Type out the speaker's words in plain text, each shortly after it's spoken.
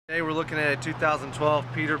Today we're looking at a 2012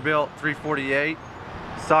 Peterbilt 348,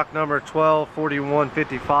 stock number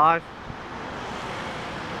 124155.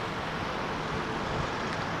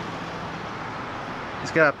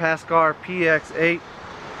 It's got a Paccar PX8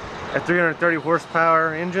 at 330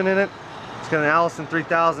 horsepower engine in it. It's got an Allison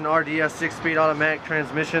 3000 RDS 6-speed automatic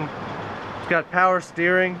transmission. It's got power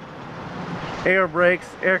steering, air brakes,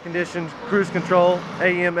 air conditioned, cruise control,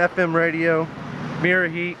 AM, FM radio, mirror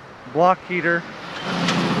heat, block heater.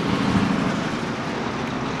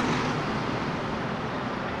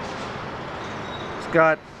 It's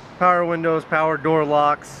got power windows, power door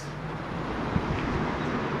locks.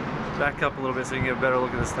 Back up a little bit so you can get a better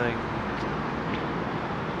look at this thing.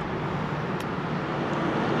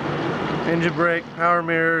 Engine brake, power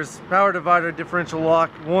mirrors, power divider, differential lock,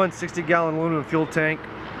 one 60-gallon aluminum fuel tank.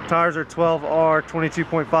 Tires are 12R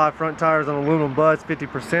 22.5 front tires on aluminum buds,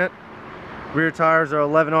 50%. Rear tires are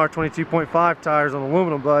 11R 22.5 tires on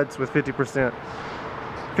aluminum buds with 50%.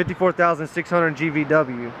 54,600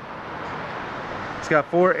 GVW. It's got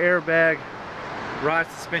 4 airbag ride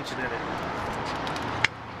suspension in it.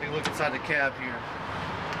 Take a look inside the cab here.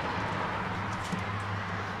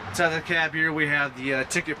 Inside the cab here we have the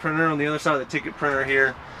ticket printer. On the other side of the ticket printer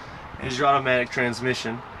here is your automatic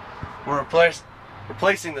transmission. We're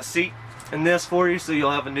replacing the seat in this for you, so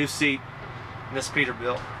you'll have a new seat in this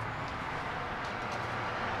Peterbilt.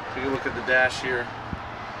 Take a look at the dash here.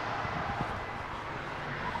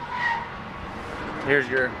 Here's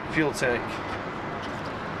your fuel tank.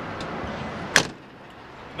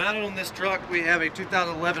 Mounted on this truck we have a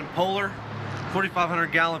 2011 Polar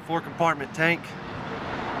 4,500 gallon 4-compartment tank.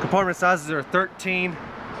 Compartment sizes are 13,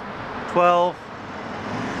 12,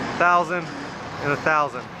 1,000, and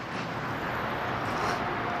 1,000.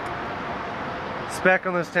 Spec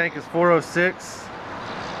on this tank is 406.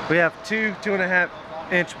 We have two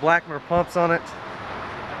 2.5-inch Blackmer pumps on it.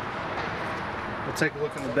 We'll take a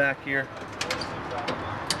look in the back here.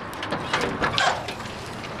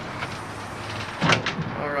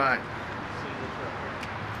 Alright.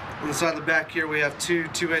 On the side of the back here we have two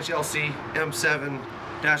 2-inch LC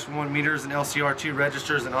M7-1 meters and LCR2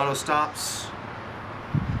 registers and auto stops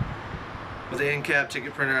with the end-cap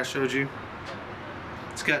ticket printer I showed you.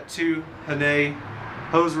 It's got 2 Hannay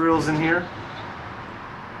hose reels in here.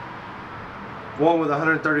 One with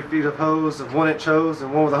 130 feet of hose of 1-inch hose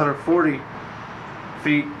and one with 140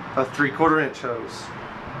 feet of 3/4-inch hose.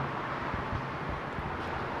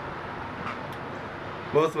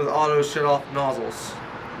 Both with auto shut-off nozzles.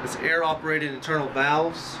 It's air-operated internal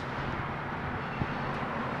valves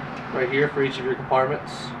right here for each of your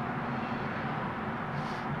compartments.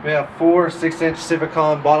 We have 4 6-inch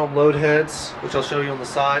Civacon bottom load heads, which I'll show you on the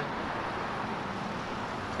side.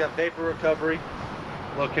 It's got vapor recovery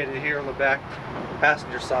located here on the back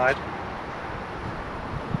passenger side.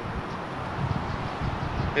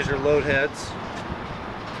 Here's your load heads.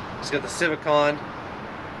 It's got the Civacon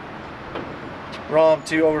ROM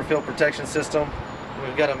 2 overfill protection system.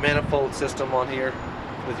 We've got a manifold system on here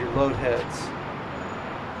with your load heads.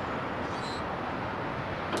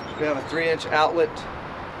 We have a 3-inch outlet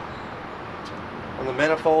on the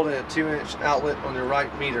manifold and a 2-inch outlet on your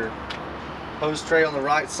right meter. Hose tray on the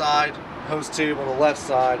right side, hose tube on the left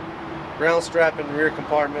side. Ground strap in the rear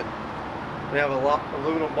compartment. We have a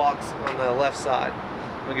aluminum box on the left side.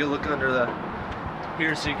 We'll get a look under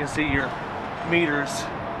here so you can see your meters.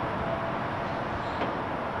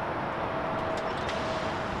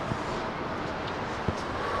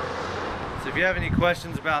 So if you have any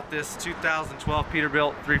questions about this 2012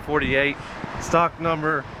 Peterbilt 348, stock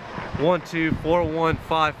number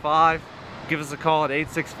 124155, give us a call at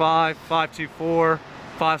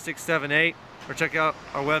 865-524-5678 or check out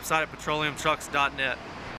our website at petroleumtrucks.net.